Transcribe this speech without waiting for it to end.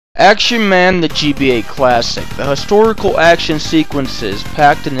Action Man, the GBA classic. The historical action sequences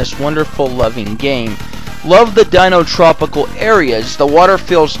packed in this wonderful, loving game. Love the dino tropical areas. The water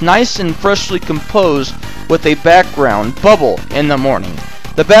feels nice and freshly composed with a background bubble in the morning.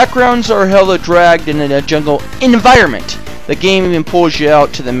 The backgrounds are hella dragged in a jungle environment. The game even pulls you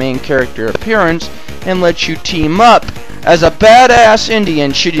out to the main character appearance and lets you team up as a badass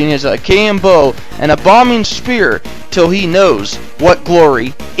Indian shooting his Achaean bow and a bombing spear till he knows what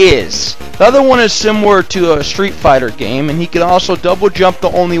glory is. The other one is similar to a Street Fighter game, and he can also double jump,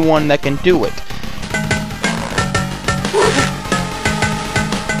 the only one that can do it.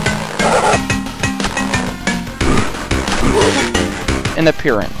 In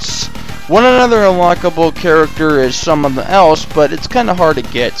appearance. One another unlockable character is someone else, but it's kinda hard to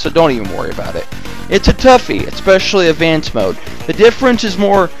get, so don't even worry about it. It's a toughie, especially advanced mode. The difference is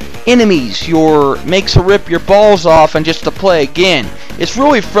more enemies, makes a rip your balls off and just to play again. It's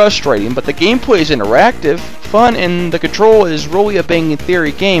really frustrating, but the gameplay is interactive, fun, and the control is really a banging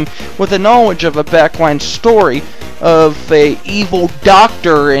theory game with a knowledge of a backline story of a evil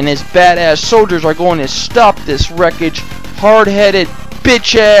doctor and his badass soldiers are going to stop this wreckage, hard-headed,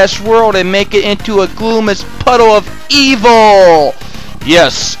 bitch-ass world and make it into a gloomless puddle of evil.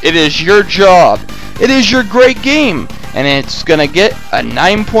 Yes, it is your job. It is your great game, and it's gonna get a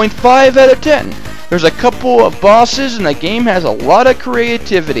 9.5 out of 10. There's a couple of bosses, and the game has a lot of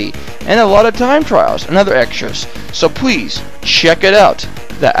creativity and a lot of time trials and other extras. So please check it out.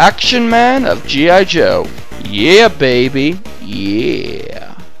 The Action Man of G.I. Joe. Yeah, baby. Yeah.